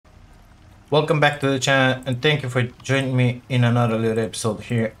Welcome back to the channel and thank you for joining me in another little episode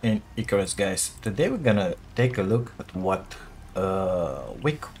here in Icarus, guys. Today we're gonna take a look at what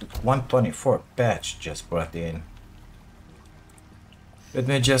week 124 patch just brought in. Let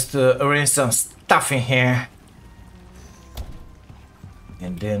me just arrange some stuff in here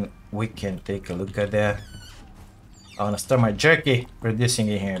and then we can take a look at that. I wanna start my jerky producing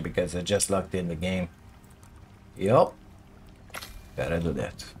in here because I just logged in the game. Yup, gotta do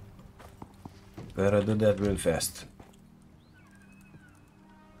that. Gotta do that real fast.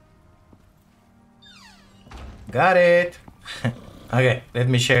 Got it! Okay, let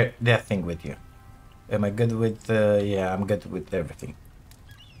me share that thing with you. Am I good with, yeah, I'm good with everything.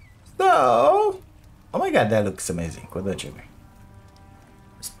 So, oh my god, that looks amazing. What don't you agree?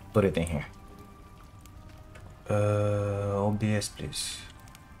 Let's put it in here. OBS, please.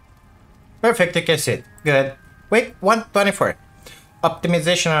 Perfect, you can see it. Good. Week 124.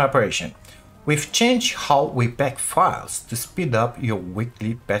 Optimization and operation. We've changed how we pack files to speed up your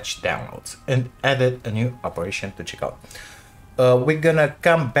weekly patch downloads and added a new operation to check out. We're gonna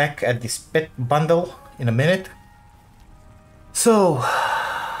come back at this pet bundle in a minute. So,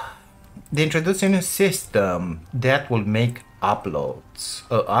 they introduced a new system that will make updates,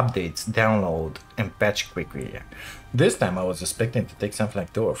 download, and patch quickly. This time I was expecting to take something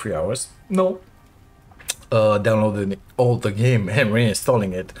like 2 or 3 hours. No. Downloading all the game and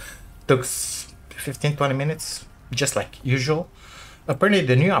reinstalling it took 15-20 minutes, just like usual. Apparently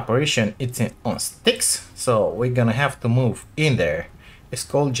the new operation it's on sticks, so we're gonna have to move in there. It's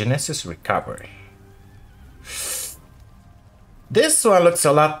called Genesis Recovery. This one looks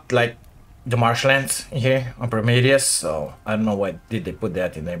a lot like the marshlands here on Prometheus, so I don't know why did they put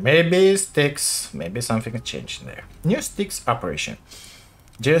that in there. Maybe sticks, maybe something changed in there. New sticks operation.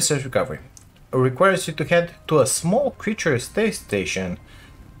 Genesis Recovery requires you to head to a small creature space station,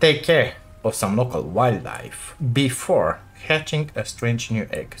 take care of some local wildlife before hatching a strange new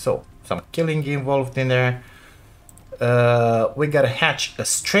egg. So some killing involved in there. We gotta hatch a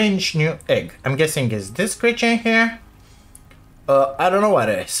strange new egg. I'm guessing is this creature in here. I don't know what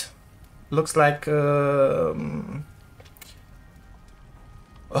it is. Looks like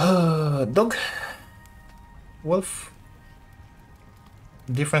dog, wolf,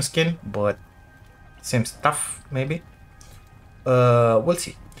 different skin, but seems tough maybe. We'll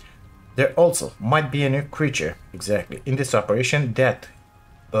see. There also might be a new creature exactly in this operation that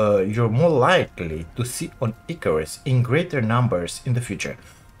you're more likely to see on Icarus in greater numbers in the future.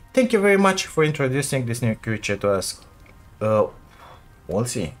 Thank you very much for introducing this new creature to us. We'll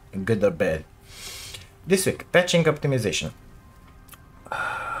see, good or bad. This week, patching optimization.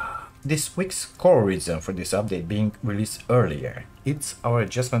 This week's core reason for this update being released earlier, it's our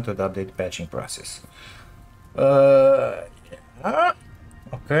adjustment to the update patching process.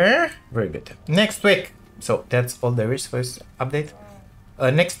 Okay, very good. Next week, so that's all there is for this update.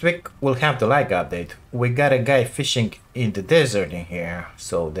 Next week we'll have the like update. We got a guy fishing in the desert in here,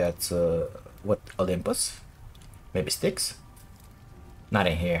 so that's what, Olympus? Maybe sticks? Not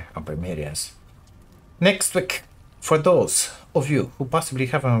in here on Prometheus. Next week, for those of you who possibly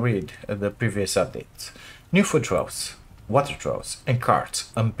haven't read the previous updates, new food troughs, water troughs, and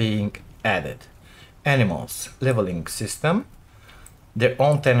carts are being added. Animals leveling system, their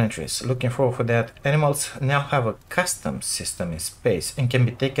own tenantries. Looking forward for that. Animals now have a custom system in space and can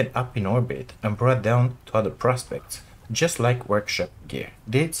be taken up in orbit and brought down to other prospects, just like workshop gear.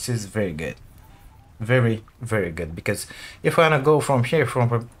 This is very good. Very, very good, because if I wanna go from here,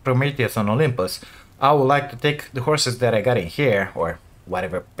 from Prometheus on Olympus, I would like to take the horses that I got in here, or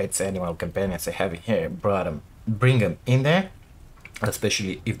whatever pets, animal companions I have in here, bring them in there,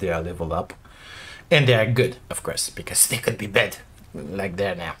 especially if they are leveled up. And they are good, of course, because they could be bad, like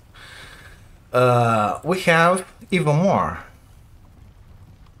they're now. We have even more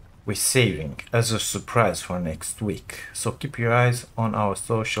we're saving as a surprise for next week, so keep your eyes on our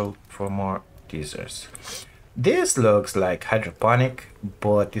social for more teasers. This looks like hydroponic,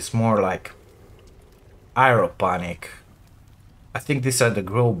 but it's more like aeroponic. I think these are the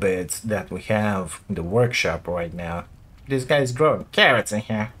grow beds that we have in the workshop right now. This guy is growing carrots in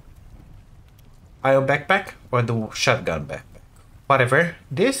here. IO backpack or the shotgun backpack? Whatever.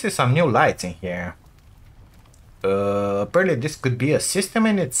 This is some new lights in here. Apparently this could be a system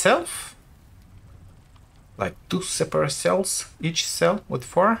in itself. Like 2 separate cells, each cell with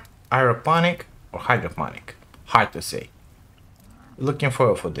 4. Aeroponic or hydroponic. Hard to say. Looking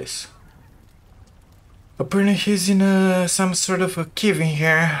forward for this. Apparently he's in some sort of a cave in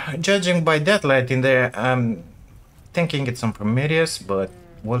here. Judging by that light in there, I'm thinking it's on Prometheus, but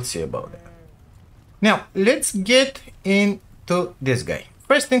we'll see about that. Now, let's get into this guy.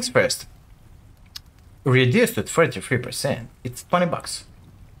 First things first. reduced to 33%. It's 20 bucks.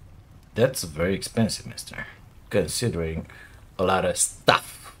 That's very expensive, mister, considering a lot of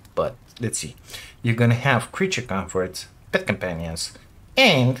stuff. But let's see. You're gonna have creature comforts, pet companions,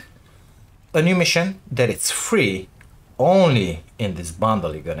 and a new mission that it's free. Only in this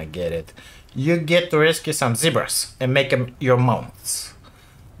bundle you're gonna get it. You get to rescue some zebras and make them your mounts.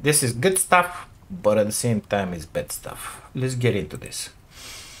 This is good stuff, but at the same time it's bad stuff. Let's get into this.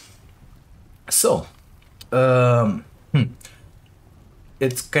 So,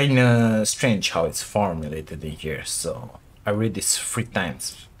 it's kind of strange how it's formulated in here, so I read this 3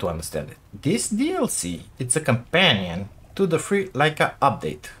 times to understand it. This DLC, it's a companion to the free Leica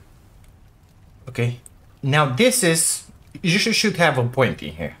update. Okay, now this is, you should have a point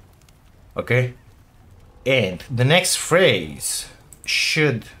in here. Okay, and the next phrase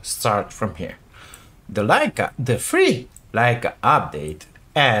should start from here. The free Leica update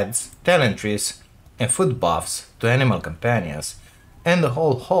adds talent trees and food buffs to animal companions and a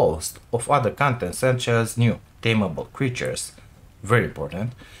whole host of other content such as new tameable creatures, very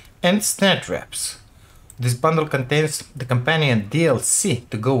important, and snare traps. This bundle contains the companion DLC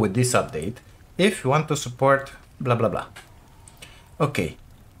to go with this update if you want to support blah blah blah. Okay,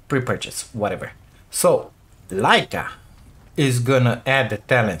 pre-purchase, whatever. So Leica is gonna add the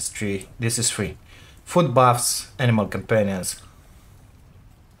talents tree. This is free. Food buffs, animal companions,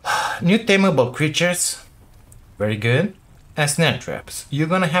 new tameable creatures, very good, and snare traps. You're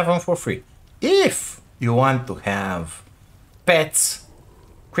gonna have them for free. If you want to have pets,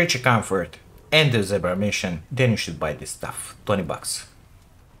 creature comfort, and the zebra mission, then you should buy this stuff. 20 bucks.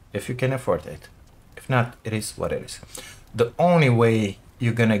 If you can afford it. If not, it is what it is. The only way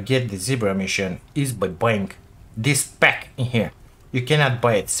you're gonna get the zebra mission is by buying this pack in here. You cannot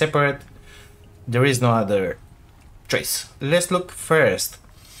buy it separate. There is no other choice. Let's look first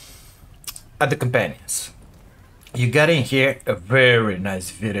at the companions. You got in here a very nice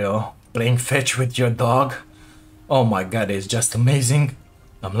video playing fetch with your dog. Oh my god, it's just amazing.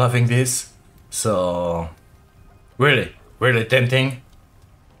 I'm loving this. So really tempting.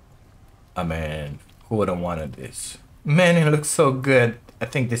 I mean, who wouldn't wanted this? Man, it looks so good. I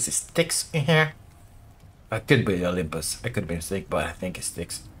think this is Styx in here. I could be Olympus. I could be mistaken, but I think it's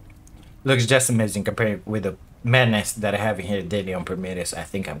Styx. Looks just amazing compared with the madness that I have in here daily on Prometheus. I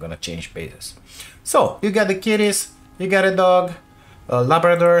think I'm gonna change bases. So you got the kitties, you got a dog, a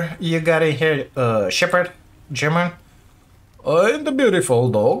Labrador, you got in here a Shepherd, German, and the beautiful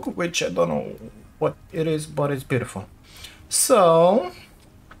dog, which I don't know what it is, but it's beautiful. So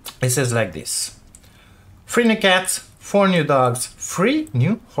it says like this: 3 new cats, 4 new dogs, 3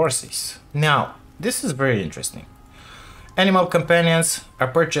 new horses. Now this is very interesting. Animal companions are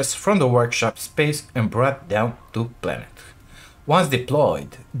purchased from the workshop space and brought down to planet. Once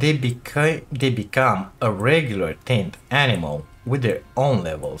deployed, they become a regular tamed animal with their own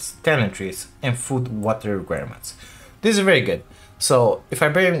levels, talent trees, and food water requirements. This is very good. So if I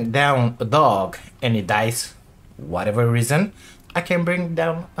bring down a dog and it dies, whatever reason, I can bring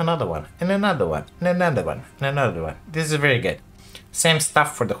down another one, and another one, and another one, and another one. This is very good. Same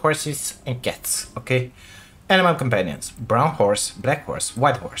stuff for the horses and cats, okay? Animal companions: brown horse, black horse,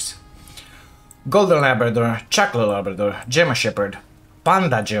 white horse, golden Labrador, chocolate Labrador, German Shepherd,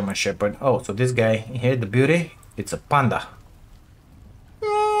 panda German Shepherd. Oh, so this guy here, the beauty, it's a panda.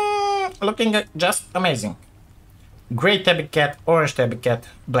 Looking just amazing. Gray tabby cat, orange tabby cat,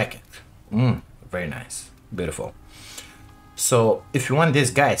 black cat. Very nice, beautiful. So if you want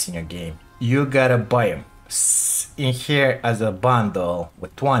these guys in your game, you gotta buy them in here as a bundle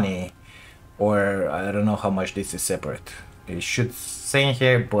with 20. Or I don't know how much this is separate. It should say in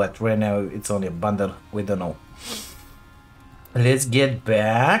here, but right now it's only a bundle. We don't know. Let's get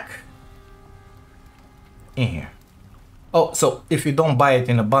back in here. Oh, so if you don't buy it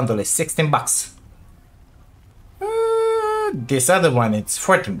in a bundle, it's 16 bucks. This other one, it's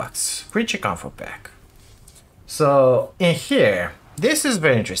 14 bucks. Creature comfort pack. So in here, this is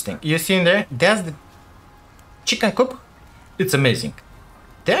very interesting. You see in there, that's the chicken coop. It's amazing.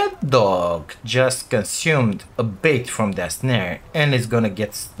 That dog just consumed a bait from that snare and is gonna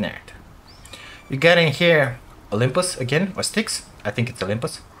get snared. You got in here Olympus again, or Styx? I think it's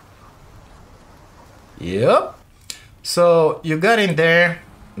Olympus. Yep. So you got in there.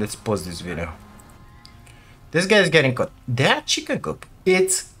 Let's pause this video. This guy is getting caught. That chicken coop,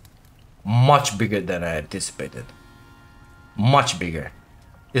 it's much bigger than I anticipated. Much bigger.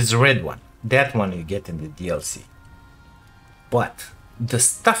 It's the red one. That one you get in the DLC. But the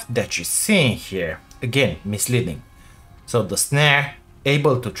stuff that you see here, again, misleading. So the snare,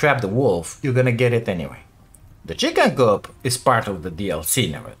 able to trap the wolf, you're gonna get it anyway. The chicken coop is part of the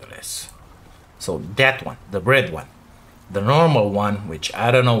DLC nevertheless. So that one, the red one. The normal one, which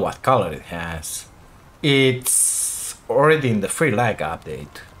I don't know what color it has, it's already in the free lag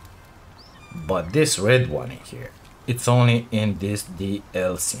update. But this red one in here, it's only in this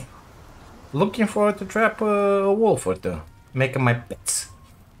DLC. Looking forward to trap a wolf or two, making my pets.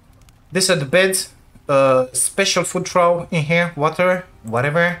 These are the beds. Special food trough in here, water,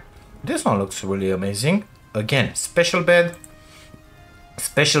 whatever. This one looks really amazing. Again, special bed.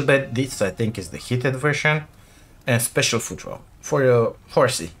 Special bed, this I think is the heated version. And special food trough for your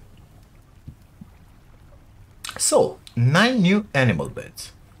horsey. So, 9 new animal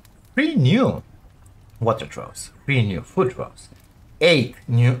beds. 3 new water troughs. 3 new food troughs. 8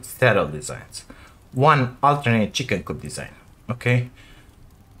 new saddle designs. 1 alternate chicken coop design. Okay.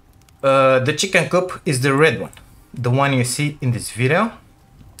 The chicken coop is the red one. The one you see in this video.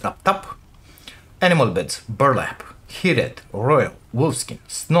 Up top. Animal beds. Burlap. Heated. Royal. Wolfskin.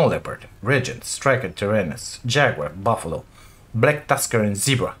 Snow leopard. Regent. Striker. Tyrannus. Jaguar. Buffalo. Black tusker and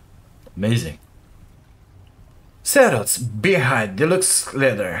zebra. Amazing. Saddles. B.I.G. Deluxe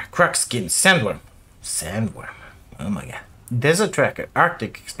leather. Crack skin. Sandworm. Sandworm. Oh my god. Desert Tracker,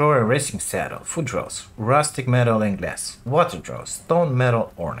 Arctic Explorer Racing Saddle, Food Troughs, Rustic Metal and Glass, Water Troughs, Stone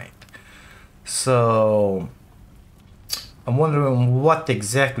Metal Ornate. So, I'm wondering what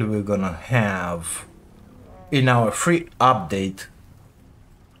exactly we're gonna have in our free update.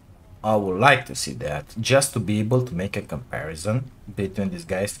 I would like to see that, just to be able to make a comparison between these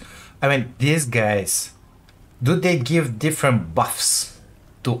guys. I mean, these guys, do they give different buffs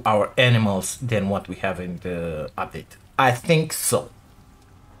to our animals than what we have in the update? I think so.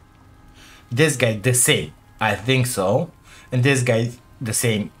 This guy the same, I think so. And this guy the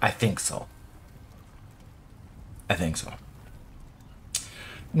same, I think so. I think so.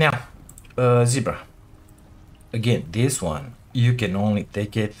 Now, zebra. Again, this one, you can only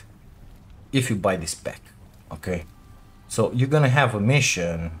take it if you buy this pack, okay? So you're gonna have a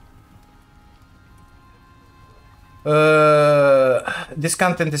mission. This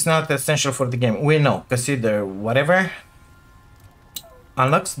content is not essential for the game. We know, consider whatever.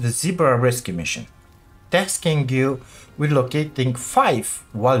 Unlocks the zebra rescue mission, tasking you with locating 5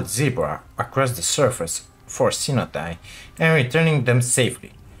 wild zebra across the surface for cenote and returning them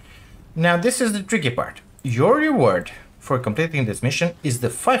safely. Now this is the tricky part. Your reward for completing this mission is the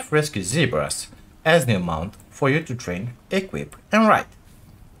 5 rescue zebras as the amount for you to train, equip and ride.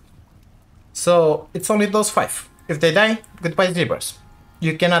 So it's only those 5. If they die, goodbye zebras.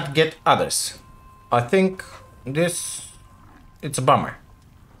 You cannot get others. I think it's a bummer.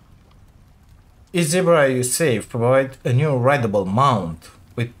 Each zebra you save provides a new rideable mount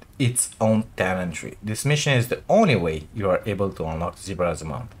with its own talent tree. This mission is the only way you are able to unlock zebra as a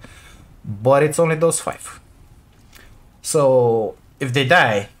mount. But it's only those 5. So if they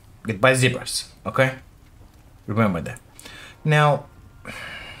die, goodbye zebras, okay? Remember that. Now,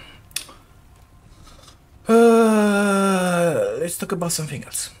 let's talk about something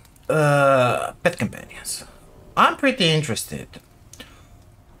else. Pet companions. I'm pretty interested.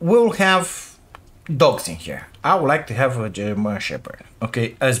 We'll have dogs in here. I would like to have a German Shepherd,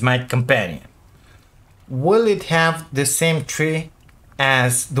 okay, as my companion. Will it have the same tree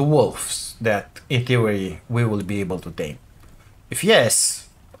as the wolves that in theory we will be able to tame? If yes,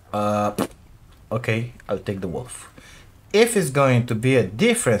 okay, I'll take the wolf. If it's going to be a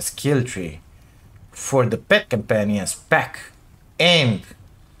different skill tree for the pet companions pack and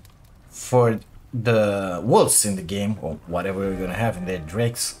for the wolves in the game, or whatever we're gonna have in there,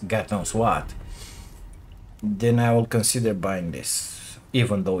 drakes, God knows what, then I will consider buying this,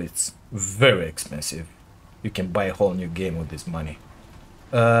 even though it's very expensive. You can buy a whole new game with this money.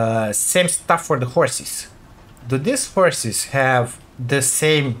 Same stuff for the horses. Do these horses have the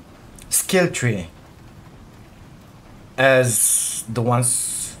same skill tree as the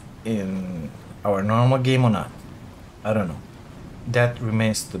ones in our normal game or not? I don't know. That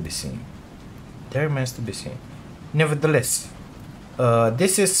remains to be seen. That remains to be seen. Nevertheless,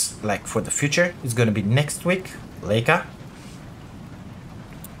 this is like for the future. It's gonna be next week. Leica.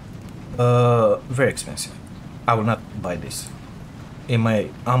 Very expensive. I will not buy this. In my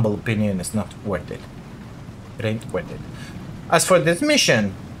humble opinion, it's not worth it. It ain't worth it. As for this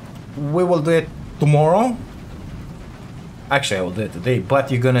mission, we will do it tomorrow. Actually, I will do it today, but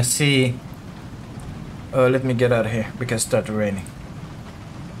you're gonna see. Let me get out of here because it started raining.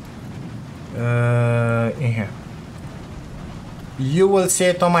 In here. You will see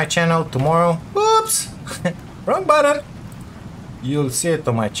it on my channel tomorrow. Oops! Wrong button! You'll see it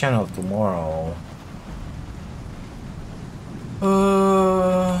on my channel tomorrow.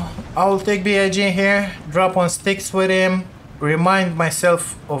 I'll take B.I.G here, drop on sticks with him, remind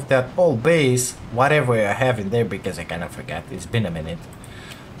myself of that old base, whatever I have in there, because I kind of forgot. It's been a minute.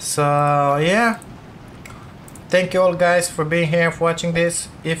 So yeah, thank you all guys for being here, for watching this.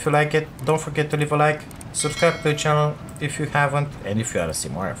 If you like it, don't forget to leave a like, subscribe to the channel if you haven't, and if you want to see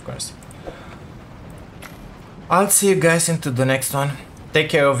more, of course. I'll see you guys into the next one. Take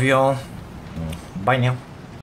care of you all. Bye now.